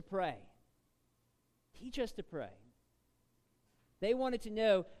pray. Teach us to pray. They wanted to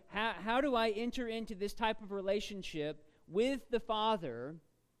know, how do I enter into this type of relationship with the Father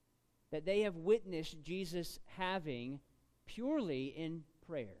that they have witnessed Jesus having purely in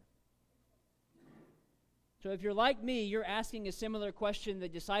prayer? So if you're like me, you're asking a similar question the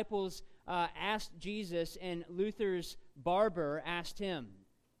disciples asked Jesus, and Luther's barber asked him,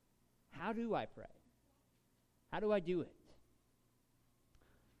 how do I pray? How do I do it?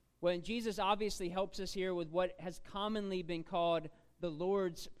 Well, and Jesus obviously helps us here with what has commonly been called the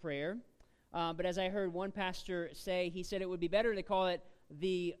Lord's Prayer. But as I heard one pastor say, he said it would be better to call it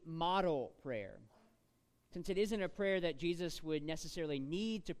the model prayer, since it isn't a prayer that Jesus would necessarily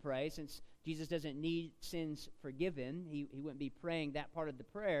need to pray, since Jesus doesn't need sins forgiven. He wouldn't be praying that part of the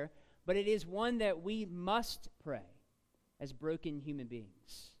prayer, but it is one that we must pray as broken human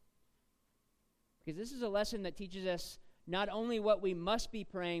beings. Because this is a lesson that teaches us not only what we must be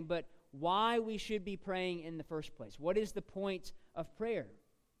praying, but why we should be praying in the first place. What is the point of prayer?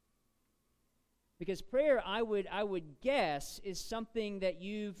 Because prayer, I would guess, is something that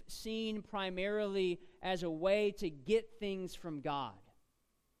you've seen primarily as a way to get things from God.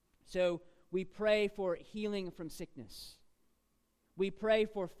 So we pray for healing from sickness. We pray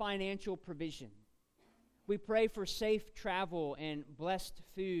for financial provision. We pray for safe travel and blessed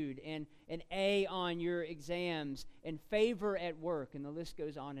food and an A on your exams and favor at work, and the list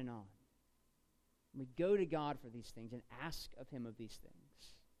goes on and on. We go to God for these things and ask of Him of these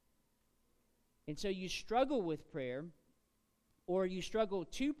things. And so you struggle with prayer, or you struggle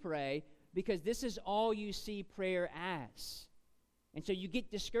to pray, because this is all you see prayer as. And so you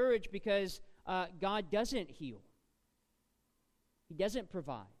get discouraged because God doesn't heal. He doesn't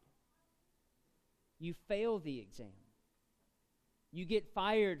provide. You fail the exam. You get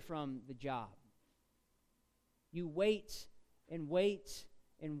fired from the job. You wait and wait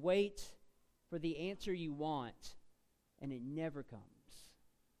and wait for the answer you want, and it never comes.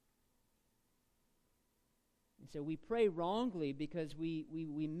 And so we pray wrongly because we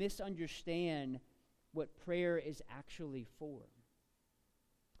misunderstand what prayer is actually for.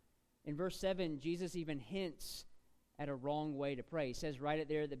 In verse 7, Jesus even hints at a wrong way to pray. He says right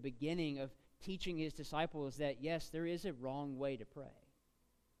there at the beginning of teaching his disciples that, yes, there is a wrong way to pray.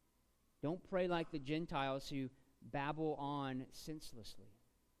 Don't pray like the Gentiles who babble on senselessly.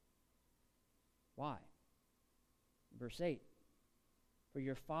 Why? Verse 8, for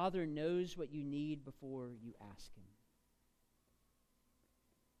your Father knows what you need before you ask Him.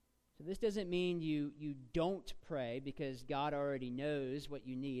 So this doesn't mean you don't pray because God already knows what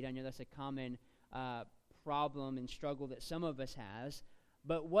you need. I know that's a common problem and struggle that some of us has.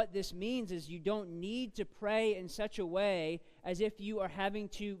 But what this means is you don't need to pray in such a way as if you are having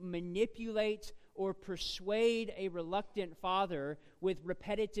to manipulate or persuade a reluctant father with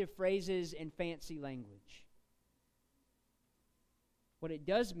repetitive phrases and fancy language. What it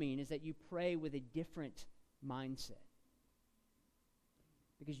does mean is that you pray with a different mindset.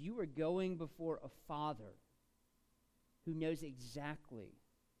 Because you are going before a Father who knows exactly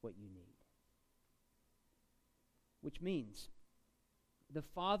what you need. Which means the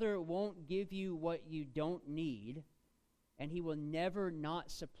Father won't give you what you don't need, and He will never not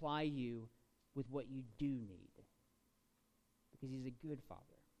supply you with what you do need. Because He's a good Father.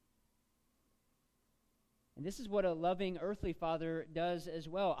 And this is what a loving earthly father does as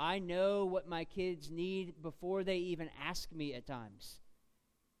well. I know what my kids need before they even ask me at times.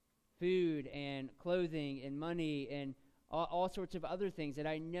 Food and clothing and money and all sorts of other things that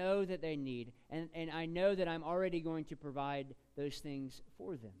I know that they need. And I know that I'm already going to provide those things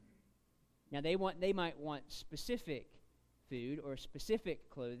for them. Now they might want specific food or specific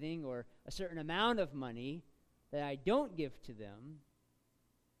clothing or a certain amount of money that I don't give to them,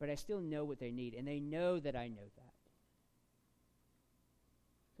 but I still know what they need, and they know that I know that.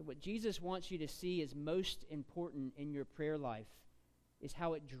 So what Jesus wants you to see is most important in your prayer life is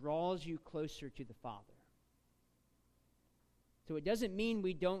how it draws you closer to the Father. So it doesn't mean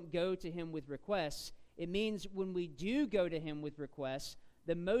we don't go to Him with requests. It means when we do go to Him with requests,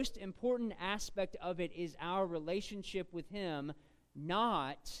 the most important aspect of it is our relationship with Him,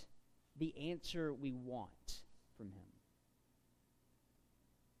 not the answer we want from Him.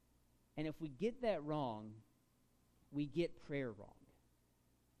 And if we get that wrong, we get prayer wrong.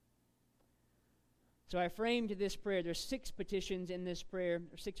 So I framed this prayer. There's 6 petitions in this prayer,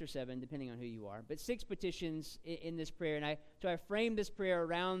 or 6 or 7, depending on who you are, but 6 petitions in this prayer. And I framed this prayer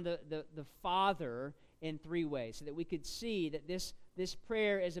around the Father in 3 ways, so that we could see that this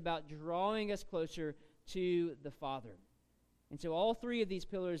prayer is about drawing us closer to the Father. And so all 3 of these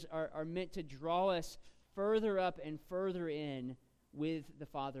pillars are meant to draw us further up and further in with the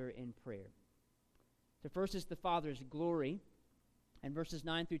Father in prayer. So first is the Father's glory in verses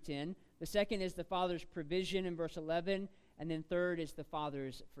 9 through 10. The second is the Father's provision in verse 11. And then third is the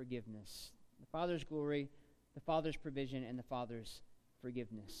Father's forgiveness. The Father's glory, the Father's provision, and the Father's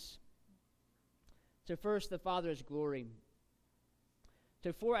forgiveness. So first, the Father's glory.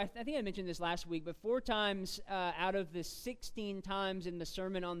 So I think I mentioned this last week, but 4 times out of the 16 times in the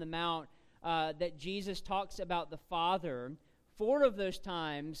Sermon on the Mount that Jesus talks about the Father, 4 of those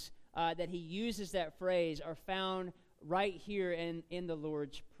times that he uses that phrase are found right here in the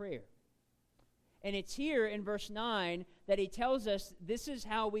Lord's Prayer. And it's here in verse 9 that he tells us this is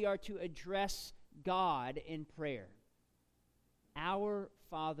how we are to address God in prayer. Our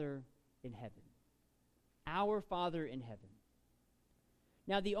Father in heaven. Our Father in heaven.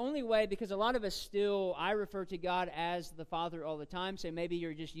 Now, the only way, because a lot of us I refer to God as the Father all the time, so maybe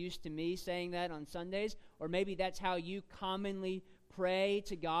you're just used to me saying that on Sundays, or maybe that's how you commonly pray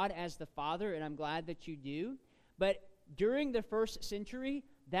to God as the Father, and I'm glad that you do. But during the first century,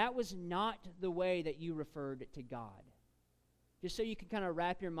 that was not the way that you referred to God. Just so you can kind of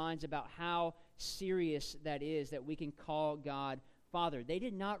wrap your minds about how serious that is, that we can call God Father. They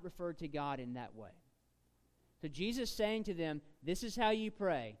did not refer to God in that way. So Jesus saying to them, this is how you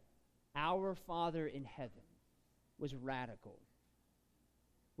pray, our Father in heaven, was radical,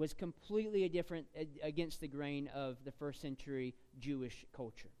 was completely different against the grain of the first century Jewish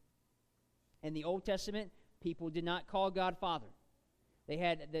culture. In the Old Testament, people did not call God Father.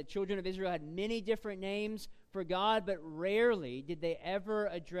 The children of Israel had many different names for God, but rarely did they ever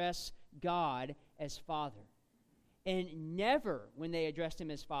address God as Father. And never, when they addressed him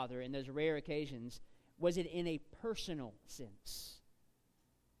as Father, in those rare occasions, was it in a personal sense.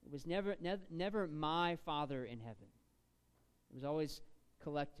 It was never my Father in heaven. It was always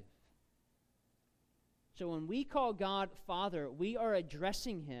collective. So when we call God Father, we are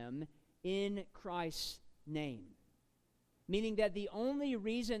addressing him in Christ's name. Meaning that the only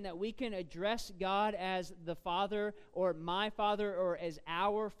reason that we can address God as the Father or my Father or as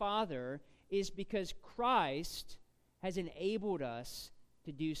our Father is because Christ has enabled us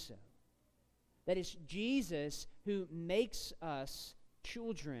to do so. That is Jesus who makes us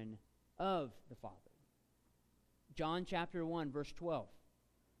children of the Father. John chapter 1, verse 12.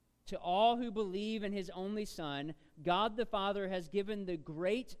 To all who believe in his only Son, God the Father has given the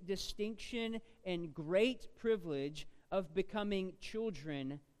great distinction and great privilege of becoming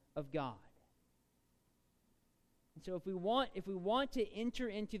children of God. And so if we want to enter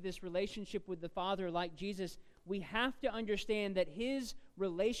into this relationship with the Father like Jesus, we have to understand that his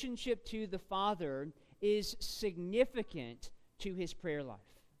relationship to the Father is significant to his prayer life.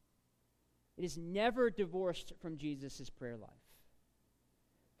 It is never divorced from Jesus' prayer life.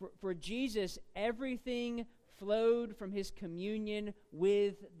 For Jesus, everything flowed from his communion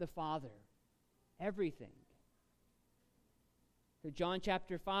with the Father. Everything. So John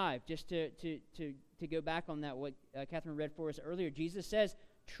chapter 5, just to go back on that, what Catherine read for us earlier, Jesus says,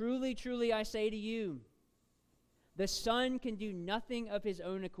 "Truly, truly, I say to you, the Son can do nothing of his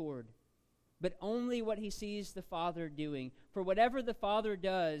own accord, but only what he sees the Father doing. For whatever the Father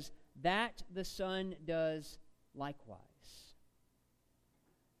does, that the Son does likewise."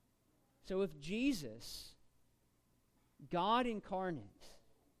 So if Jesus, God incarnate,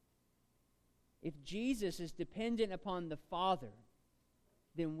 if Jesus is dependent upon the Father,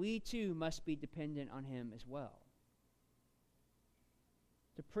 then we too must be dependent on him as well.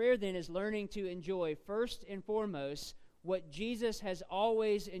 The prayer then is learning to enjoy first and foremost what Jesus has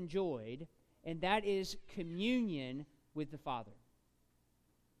always enjoyed, and that is communion with the Father.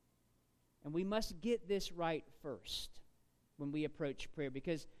 And we must get this right first when we approach prayer,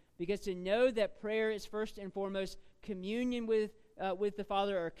 because to know that prayer is first and foremost communion with the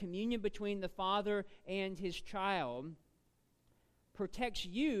Father, or communion between the Father and his child, protects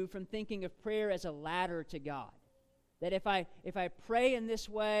you from thinking of prayer as a ladder to God. That if I pray in this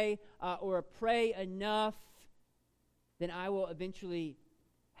way or pray enough, then I will eventually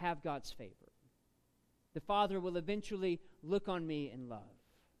have God's favor. The Father will eventually look on me in love.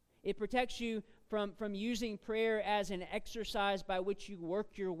 It protects you from using prayer as an exercise by which you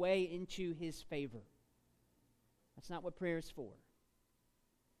work your way into his favor. That's not what prayer is for.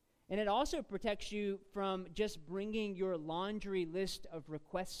 And it also protects you from just bringing your laundry list of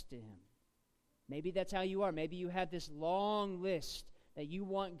requests to him. Maybe that's how you are. Maybe you have this long list that you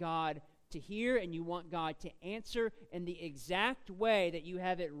want God to hear and you want God to answer in the exact way that you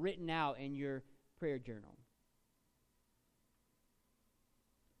have it written out in your prayer journal.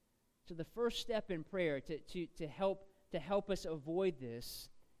 So the first step in prayer to help us avoid this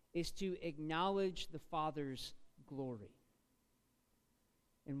is to acknowledge the Father's glory.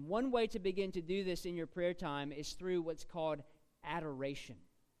 And one way to begin to do this in your prayer time is through what's called adoration.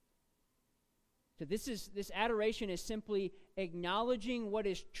 So this adoration is simply acknowledging what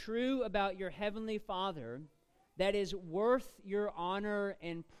is true about your Heavenly Father that is worth your honor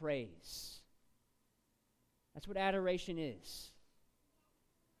and praise. That's what adoration is.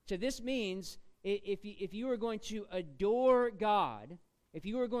 So this means if you are going to adore God, if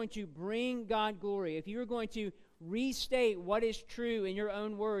you are going to bring God glory, if you are going to restate what is true in your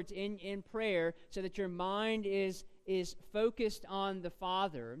own words in prayer so that your mind is focused on the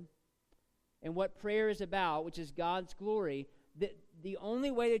Father and what prayer is about, which is God's glory, the only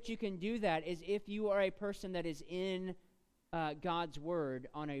way that you can do that is if you are a person that is in God's Word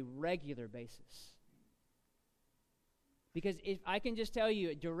on a regular basis. Because if I can just tell you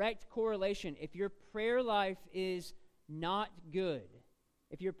a direct correlation, if your prayer life is not good,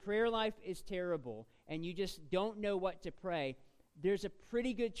 if your prayer life is terrible, and you just don't know what to pray, there's a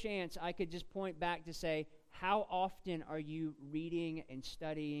pretty good chance I could just point back to say, how often are you reading and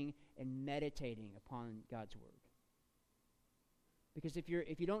studying and meditating upon God's Word? Because if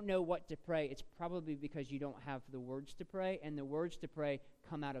you don't know what to pray, it's probably because you don't have the words to pray, and the words to pray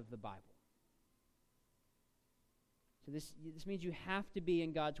come out of the Bible. So this means you have to be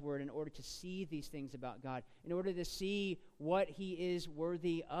in God's Word in order to see these things about God, in order to see what He is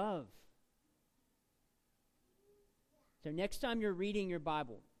worthy of. So next time you're reading your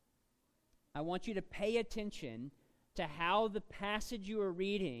Bible, I want you to pay attention to how the passage you are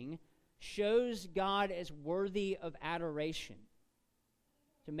reading shows God as worthy of adoration.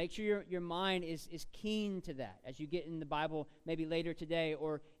 So make sure your mind is keen to that as you get in the Bible maybe later today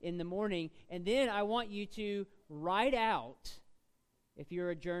or in the morning. And then I want you to write out, if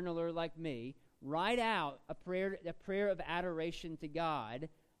you're a journaler like me, write out a prayer of adoration to God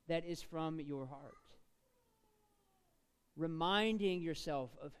that is from your heart. Reminding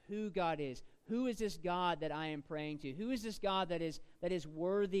yourself of who God is. Who is this God that I am praying to? Who is this God that is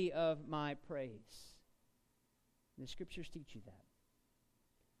worthy of my praise? And the Scriptures teach you that.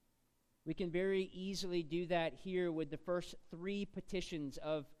 We can very easily do that here with the first three petitions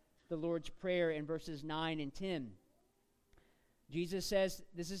of the Lord's Prayer in verses 9 and 10. Jesus says,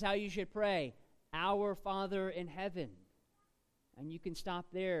 this is how you should pray, Our Father in heaven. And you can stop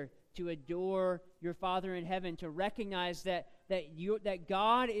there to adore your Father in heaven, to recognize that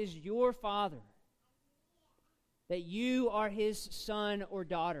God is your Father, that you are His son or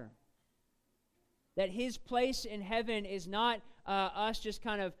daughter, that His place in heaven is not us just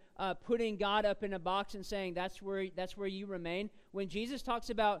kind of putting God up in a box and saying that's where you remain. When Jesus talks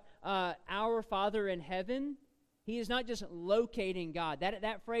about our Father in heaven, He is not just locating God.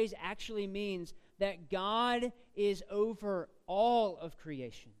 That phrase actually means that God is over all of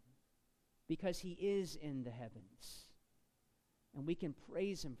creation because He is in the heavens. And we can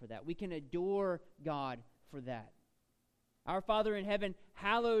praise Him for that. We can adore God for that. Our Father in heaven,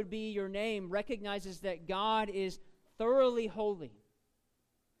 hallowed be your name, recognizes that God is thoroughly holy.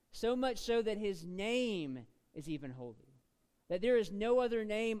 So much so that His name is even holy. That there is no other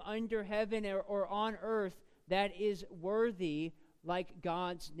name under heaven or on earth that is worthy like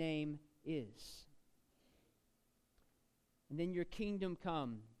God's name is. And then your kingdom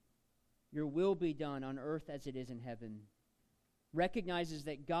come, your will be done on earth as it is in heaven. Recognizes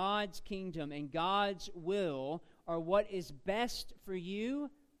that God's kingdom and God's will are what is best for you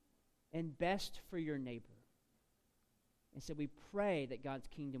and best for your neighbor. And so we pray that God's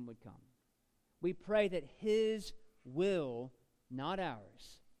kingdom would come. We pray that His will, not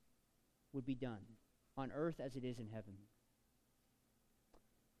ours, would be done on earth as it is in heaven.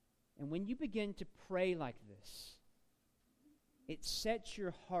 And when you begin to pray like this, it sets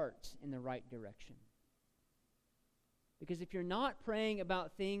your heart in the right direction. Because if you're not praying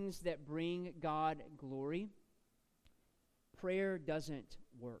about things that bring God glory, prayer doesn't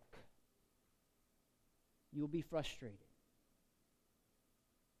work. You'll be frustrated.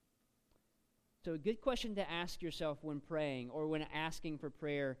 So a good question to ask yourself when praying or when asking for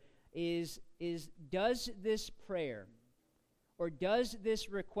prayer is does this prayer or does this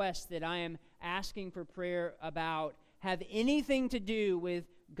request that I am asking for prayer about have anything to do with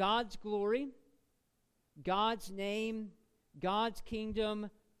God's glory, God's name, God's kingdom,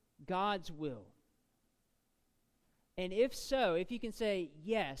 God's will? And if so, if you can say,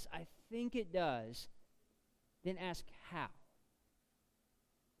 yes, I think it does, then ask how.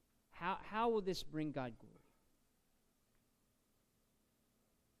 How will this bring God glory?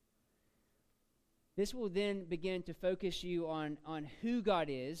 This will then begin to focus you on who God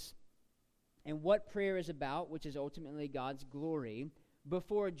is and what prayer is about, which is ultimately God's glory,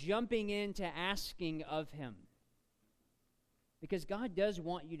 before jumping into asking of Him. because God does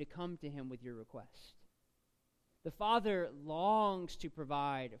want you to come to him with your request. The Father longs to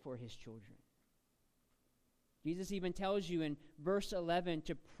provide for his children. Jesus even tells you in verse 11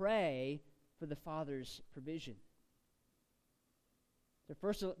 to pray for the Father's provision.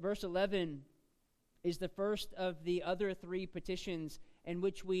 So verse 11 is the first of the other three petitions in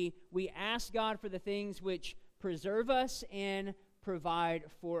which we ask God for the things which preserve us and provide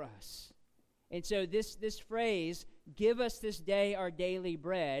for us. And so this phrase, give us this day our daily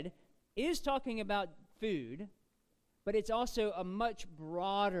bread, is talking about food, but it's also a much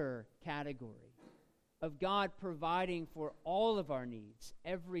broader category of God providing for all of our needs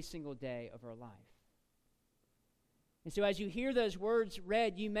every single day of our life. And so as you hear those words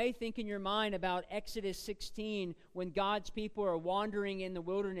read, you may think in your mind about Exodus 16, when God's people are wandering in the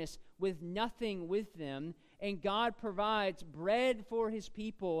wilderness with nothing with them, and God provides bread for his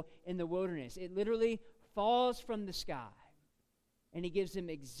people in the wilderness. It literally falls from the sky, and he gives them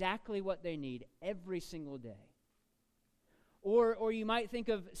exactly what they need every single day. Or you might think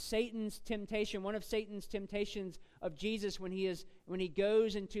of Satan's temptation, one of Satan's temptations of Jesus when he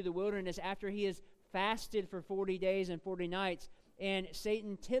goes into the wilderness after he has fasted for 40 days and 40 nights, and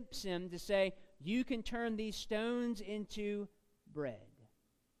Satan tempts him to say, you can turn these stones into bread.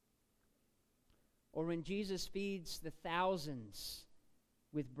 Or when Jesus feeds the thousands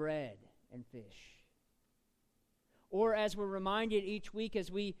with bread and fish. Or as we're reminded each week as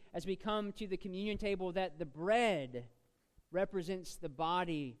we come to the communion table that the bread represents the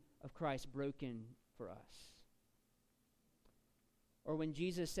body of Christ broken for us. Or when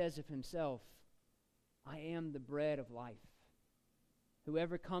Jesus says of himself, I am the bread of life.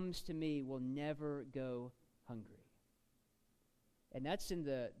 Whoever comes to me will never go hungry. And that's in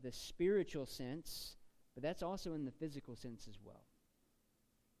the spiritual sense, but that's also in the physical sense as well.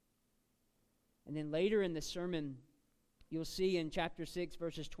 And then later in the sermon, you'll see in chapter 6,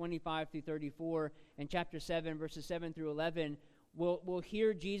 verses 25 through 34, and chapter 7, verses 7 through 11, we'll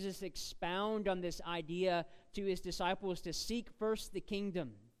hear Jesus expound on this idea to his disciples to seek first the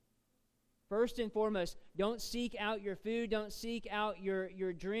kingdom. First and foremost, don't seek out your food, don't seek out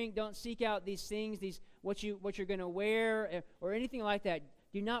your drink, don't seek out these things, what you're going to wear or anything like that.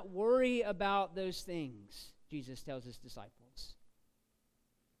 Do not worry about those things, Jesus tells his disciples.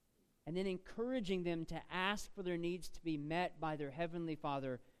 And then encouraging them to ask for their needs to be met by their heavenly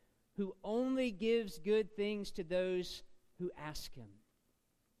Father, who only gives good things to those who ask him.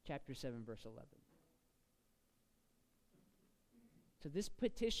 Chapter 7, verse 11. So this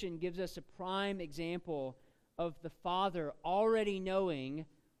petition gives us a prime example of the Father already knowing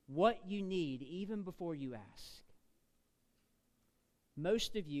what you need even before you ask.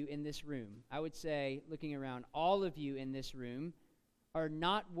 Most of you in this room, I would say, looking around, all of you in this room are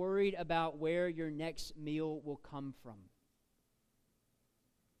not worried about where your next meal will come from.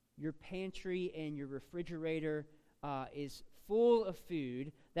 Your pantry and your refrigerator is full of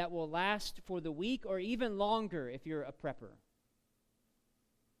food that will last for the week or even longer if you're a prepper.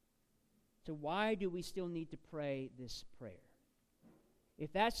 So why do we still need to pray this prayer?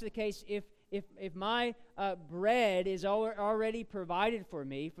 If that's the case, if my bread is already provided for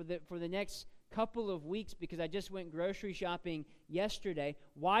me for the next couple of weeks because I just went grocery shopping yesterday,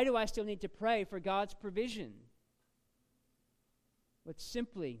 why do I still need to pray for God's provision? Well, it's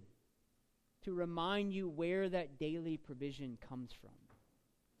simply to remind you where that daily provision comes from.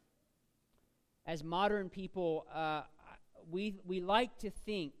 As modern people, we like to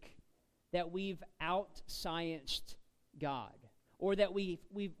think that we've out-scienced God, or that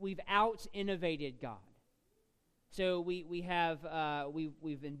we've out-innovated God. So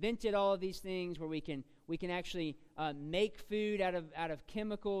we've invented all of these things where we can actually make food out of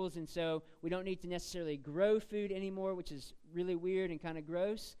chemicals, and so we don't need to necessarily grow food anymore, which is really weird and kind of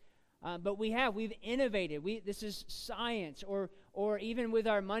gross. But we've innovated. This is science, or even with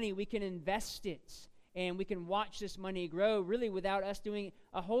our money, we can invest it. And we can watch this money grow really without us doing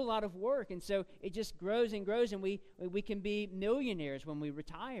a whole lot of work. And so it just grows and grows, and we can be millionaires when we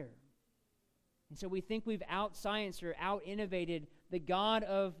retire. And so we think we've out-scienced or out-innovated the God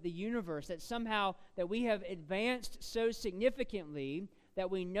of the universe, that somehow that we have advanced so significantly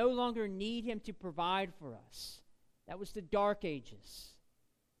that we no longer need him to provide for us. That was the Dark Ages,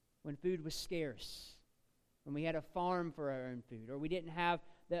 when food was scarce, when we had to farm for our own food, or we didn't have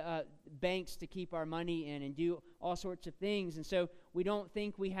the banks to keep our money in and do all sorts of things. And so we don't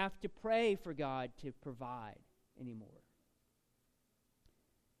think we have to pray for God to provide anymore.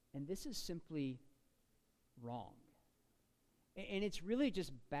 And this is simply wrong. And it's really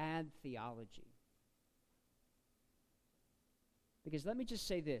just bad theology. Because let me just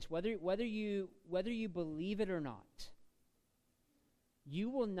say this, whether you believe it or not, You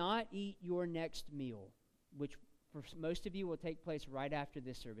will not eat your next meal, which for most of you will take place right after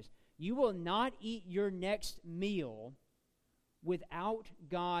this service. You will not eat your next meal without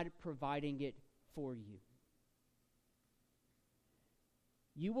God providing it for you.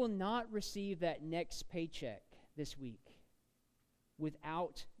 You will not receive that next paycheck this week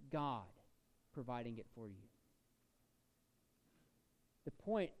without God providing it for you. The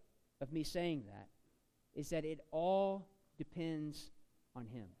point of me saying that is that it all depends on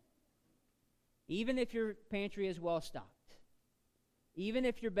Him. Even if your pantry is well stocked, even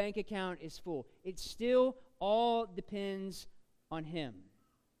if your bank account is full, it still all depends on Him.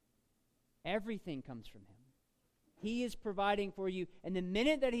 Everything comes from Him. He is providing for you, and the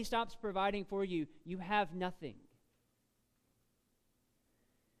minute that He stops providing for you, you have nothing.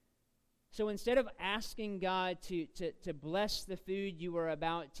 So instead of asking God to bless the food you are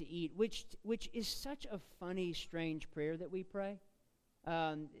about to eat, which is such a funny, strange prayer that we pray,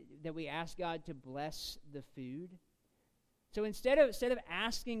 that we ask God to bless the food. So instead of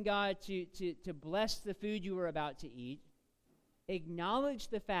asking God to bless the food you are about to eat, acknowledge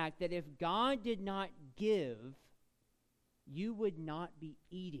the fact that if God did not give, you would not be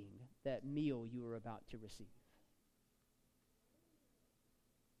eating that meal you are about to receive.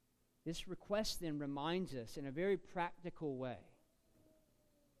 This request then reminds us in a very practical way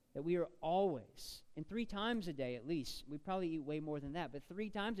that we are always, and 3 times a day at least, we probably eat way more than that, but 3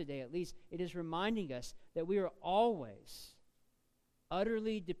 times a day at least, it is reminding us that we are always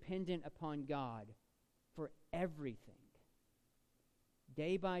utterly dependent upon God for everything,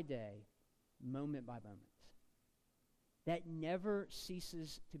 day by day, moment by moment. That never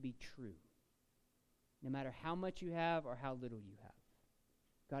ceases to be true, no matter how much you have or how little you have.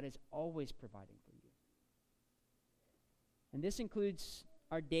 God is always providing for you. And this includes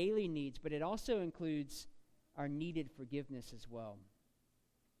our daily needs, but it also includes our needed forgiveness as well.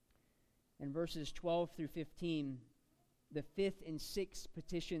 In verses 12 through 15, the 5th and 6th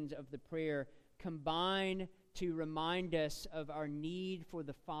petitions of the prayer combine to remind us of our need for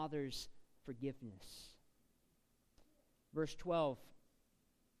the Father's forgiveness. Verse 12,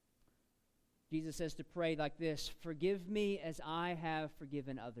 Jesus says to pray like this: "Forgive me as I have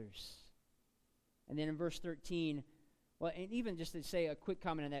forgiven others." And then in verse 13, well, and even just to say a quick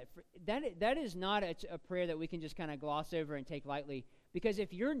comment on that is not a prayer that we can just kind of gloss over and take lightly. Because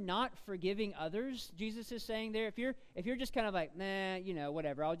if you're not forgiving others, Jesus is saying there, if you're just kind of like, nah,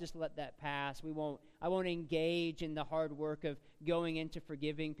 whatever, I'll just let that pass. I won't engage in the hard work of going into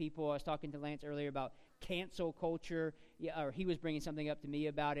forgiving people. I was talking to Lance earlier about cancel culture, or he was bringing something up to me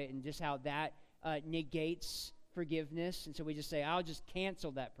about it, and just how that negates forgiveness. And so we just say, I'll just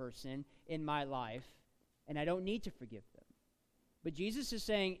cancel that person in my life, and I don't need to forgive them. But Jesus is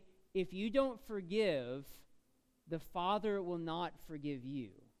saying, if you don't forgive, the Father will not forgive you.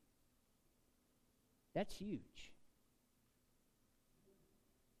 That's huge.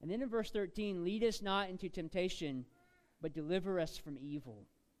 And then in verse 13, lead us not into temptation, but deliver us from evil.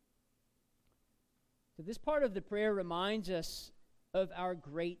 So this part of the prayer reminds us of our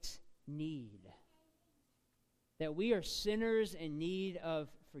great need. That we are sinners in need of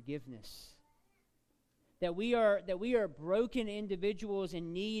forgiveness. That we are broken individuals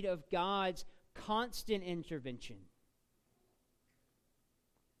in need of God's constant intervention.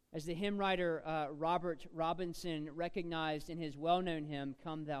 As the hymn writer Robert Robinson recognized in his well-known hymn,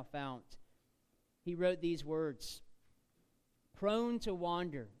 "Come Thou Fount," he wrote these words: "Prone to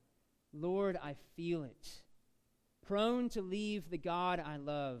wander, Lord, I feel it. Prone to leave the God I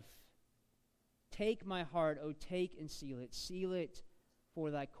love. Take my heart, oh, take and seal it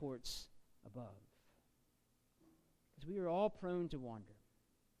for thy courts above." Because we are all prone to wander,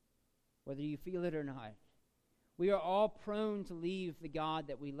 whether you feel it or not. We are all prone to leave the God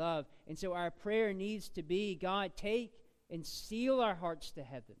that we love. And so our prayer needs to be, God, take and seal our hearts to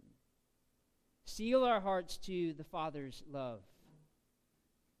heaven. Seal our hearts to the Father's love.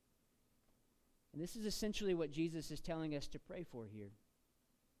 And this is essentially what Jesus is telling us to pray for here.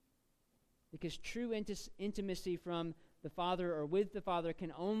 Because true intimacy from the Father or with the Father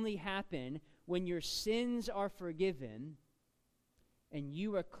can only happen when your sins are forgiven and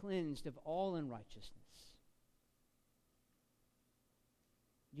you are cleansed of all unrighteousness.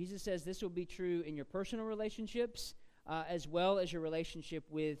 Jesus says this will be true in your personal relationships as well as your relationship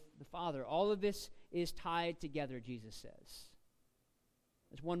with the Father. All of this is tied together, Jesus says.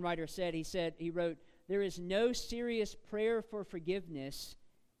 As one writer said, he wrote, "There is no serious prayer for forgiveness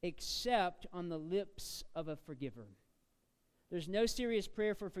except on the lips of a forgiver." There's no serious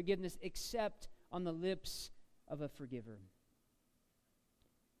prayer for forgiveness except on the lips of a forgiver.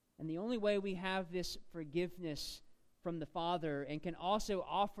 And the only way we have this forgiveness from the Father and can also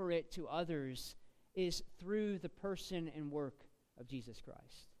offer it to others is through the person and work of Jesus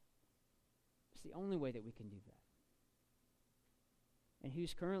Christ. It's the only way that we can do that. And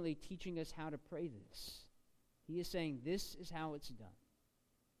who's currently teaching us how to pray this. He is saying this is how it's done.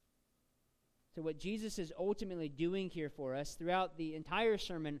 So what Jesus is ultimately doing here for us throughout the entire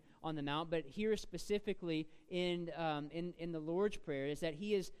Sermon on the Mount, but here specifically in the Lord's Prayer, is that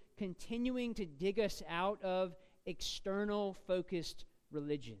he is continuing to dig us out of external focused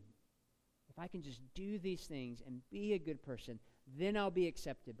religion. If I can just do these things and be a good person, then I'll be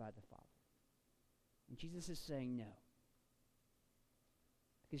accepted by the Father. And Jesus is saying no.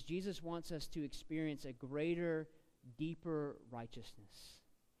 Because Jesus wants us to experience a greater, deeper righteousness.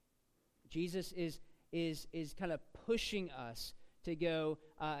 Jesus is kind of pushing us to go,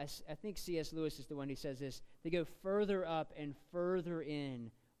 I think C.S. Lewis is the one who says this, to go further up and further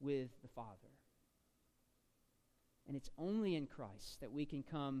in with the Father. And it's only in Christ that we can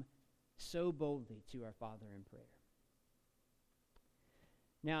come so boldly to our Father in prayer.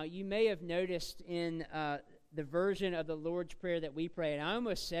 Now, you may have noticed in the version of the Lord's Prayer that we pray, and I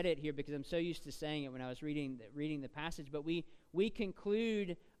almost said it here because I'm so used to saying it when I was reading the passage, but we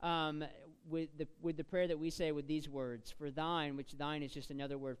conclude with the prayer that we say with these words, for thine, which thine is just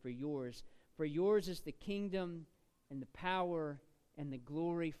another word for yours is the kingdom and the power and the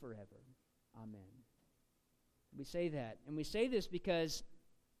glory forever. Amen. We say that, and we say this because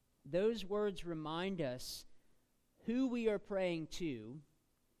those words remind us who we are praying to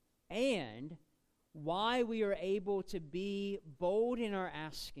and why we are able to be bold in our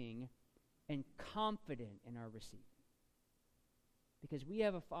asking and confident in our receiving. Because we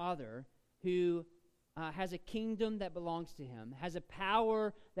have a Father who has a kingdom that belongs to him, has a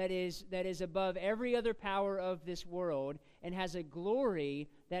power that is above every other power of this world, and has a glory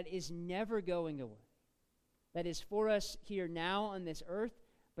that is never going away, that is for us here now on this earth,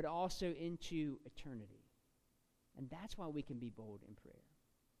 but also into eternity. And that's why we can be bold in prayer.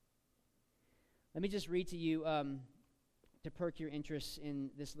 Let me just read to you, to perk your interest in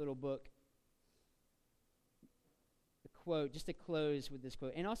this little book, a quote, just to close with this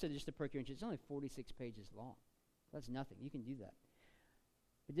quote, and also just to perk your interest. It's only 46 pages long. That's nothing. You can do that.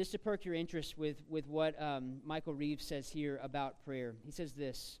 But just to perk your interest with what Michael Reeves says here about prayer. He says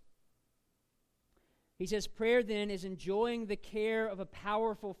this. He says, prayer then is enjoying the care of a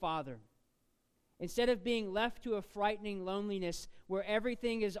powerful Father. Instead of being left to a frightening loneliness where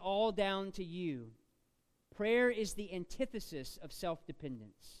everything is all down to you, prayer is the antithesis of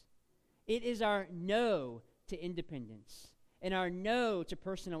self-dependence. It is our no to independence and our no to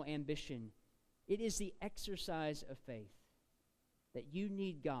personal ambition. It is the exercise of faith that you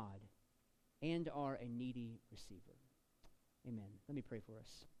need God and are a needy receiver. Amen. Let me pray for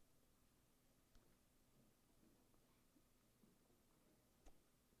us.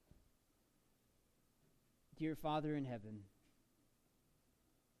 Dear Father in heaven,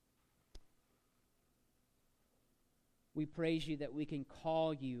 we praise you that we can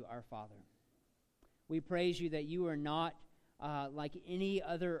call you our Father. We praise you that you are not like any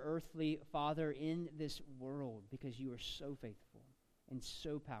other earthly father in this world because you are so faithful and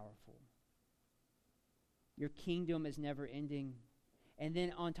so powerful. Your kingdom is never ending. And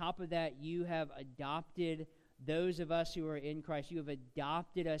then on top of that, you have adopted those of us who are in Christ. You have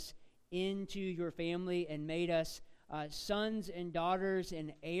adopted us into your family and made us sons and daughters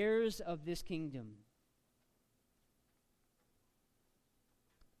and heirs of this kingdom.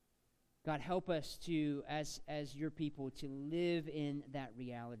 God, help us to, as your people, to live in that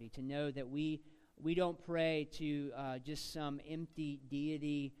reality, to know that we don't pray to just some empty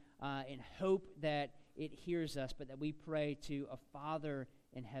deity and hope that it hears us, but that we pray to a Father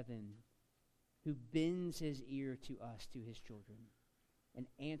in heaven who bends his ear to us, to his children, and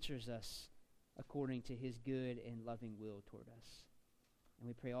answers us according to his good and loving will toward us. And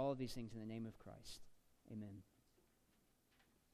we pray all of these things in the name of Christ. Amen.